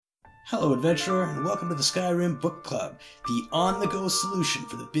Hello, adventurer, and welcome to the Skyrim Book Club, the on-the-go solution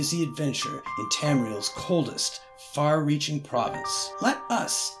for the busy adventurer in Tamriel's coldest, far-reaching province. Let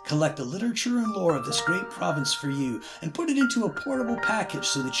us collect the literature and lore of this great province for you and put it into a portable package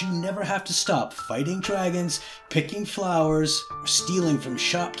so that you never have to stop fighting dragons, picking flowers, or stealing from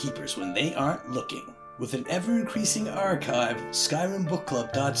shopkeepers when they aren't looking. With an ever-increasing archive,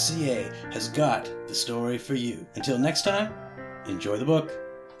 SkyrimBookClub.ca has got the story for you. Until next time, enjoy the book.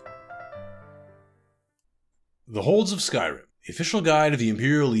 The Holds of Skyrim, the official guide of the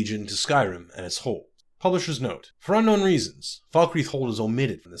Imperial Legion to Skyrim and its holds. Publisher's note. For unknown reasons, Falkreath Hold is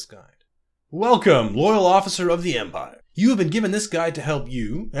omitted from this guide. Welcome, loyal officer of the Empire. You have been given this guide to help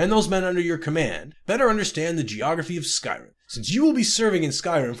you, and those men under your command, better understand the geography of Skyrim. Since you will be serving in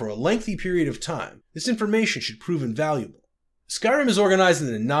Skyrim for a lengthy period of time, this information should prove invaluable. Skyrim is organized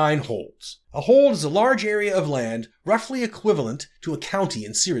into 9 holds. A hold is a large area of land roughly equivalent to a county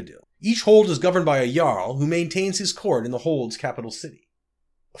in Cyrodiil. Each hold is governed by a Jarl who maintains his court in the hold's capital city.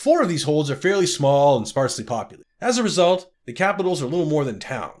 4 of these holds are fairly small and sparsely populated. As a result, the capitals are little more than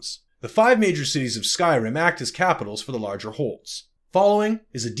towns. The 5 major cities of Skyrim act as capitals for the larger holds. Following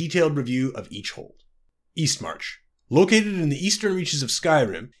is a detailed review of each hold. Eastmarch. Located in the eastern reaches of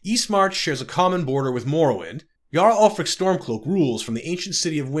Skyrim, Eastmarch shares a common border with Morrowind. Jarl Ulfric Stormcloak rules from the ancient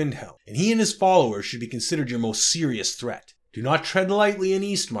city of Windhelm, and he and his followers should be considered your most serious threat. Do not tread lightly in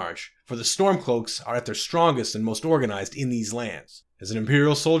Eastmarch, for the Stormcloaks are at their strongest and most organized in these lands. As an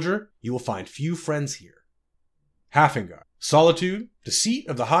Imperial soldier, you will find few friends here. Hafengar. Solitude, the seat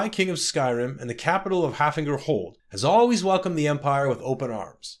of the High King of Skyrim and the capital of Hafengar Hold, has always welcomed the Empire with open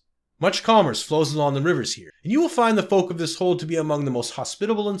arms. Much commerce flows along the rivers here, and you will find the folk of this hold to be among the most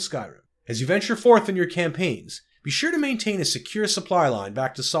hospitable in Skyrim. As you venture forth in your campaigns, be sure to maintain a secure supply line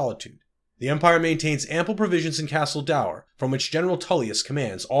back to Solitude. The Empire maintains ample provisions in Castle Dour, from which General Tullius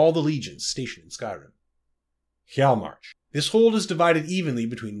commands all the legions stationed in Skyrim. Hjalmarch. This hold is divided evenly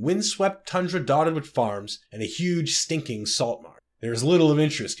between windswept tundra dotted with farms and a huge, stinking salt marsh. There is little of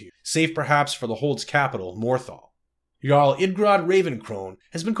interest here, save perhaps for the hold's capital, Morthal. Jarl Idgrod Ravencrone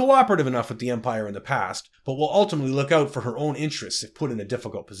has been cooperative enough with the Empire in the past, but will ultimately look out for her own interests if put in a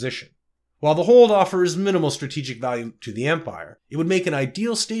difficult position. While the hold offers minimal strategic value to the Empire, it would make an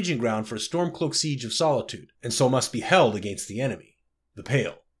ideal staging ground for a Stormcloak siege of Solitude, and so must be held against the enemy. The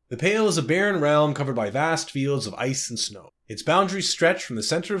Pale. The Pale is a barren realm covered by vast fields of ice and snow. Its boundaries stretch from the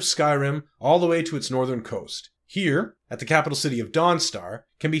center of Skyrim all the way to its northern coast. Here, at the capital city of Dawnstar,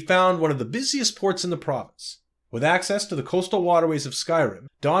 can be found one of the busiest ports in the province. With access to the coastal waterways of Skyrim,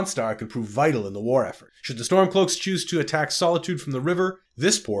 Dawnstar could prove vital in the war effort. Should the Stormcloaks choose to attack Solitude from the river,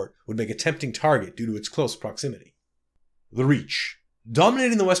 this port would make a tempting target due to its close proximity. The Reach.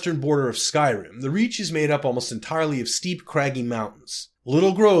 Dominating the western border of Skyrim, the Reach is made up almost entirely of steep, craggy mountains.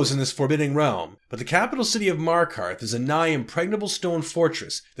 Little grows in this forbidding realm, but the capital city of Markarth is a nigh impregnable stone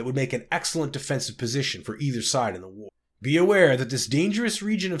fortress that would make an excellent defensive position for either side in the war. Be aware that this dangerous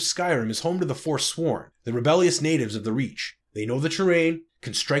region of Skyrim is home to the Forsworn, the rebellious natives of the Reach. They know the terrain,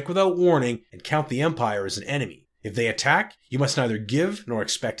 can strike without warning, and count the Empire as an enemy. If they attack, you must neither give nor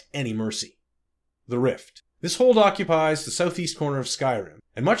expect any mercy. The Rift. This hold occupies the southeast corner of Skyrim,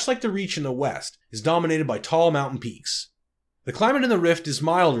 and much like the Reach in the west, is dominated by tall mountain peaks. The climate in the Rift is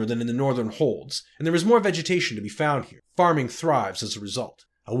milder than in the northern holds, and there is more vegetation to be found here. Farming thrives as a result.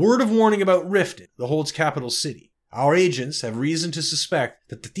 A word of warning about Riften, the hold's capital city. Our agents have reason to suspect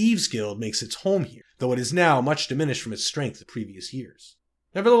that the Thieves' Guild makes its home here, though it is now much diminished from its strength of previous years.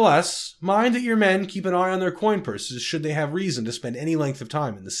 Nevertheless, mind that your men keep an eye on their coin purses should they have reason to spend any length of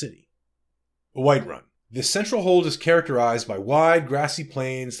time in the city. Whiterun. This central hold is characterized by wide, grassy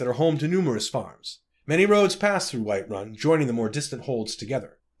plains that are home to numerous farms. Many roads pass through Whiterun, joining the more distant holds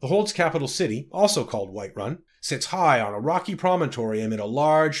together. The hold's capital city, also called Whiterun, sits high on a rocky promontory amid a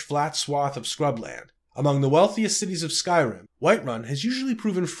large, flat swath of scrubland. Among the wealthiest cities of Skyrim, Whiterun has usually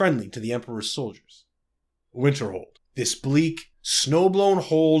proven friendly to the Emperor's soldiers. Winterhold. This bleak, snow-blown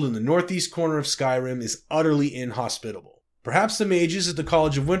hold in the northeast corner of Skyrim is utterly inhospitable. Perhaps the mages at the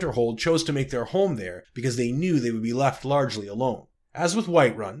College of Winterhold chose to make their home there because they knew they would be left largely alone. As with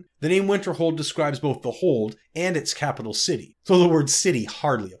Whiterun, the name Winterhold describes both the hold and its capital city, though the word city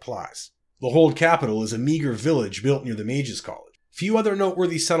hardly applies. The hold capital is a meager village built near the Mages' College. Few other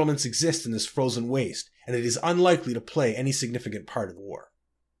noteworthy settlements exist in this frozen waste, and it is unlikely to play any significant part in the war.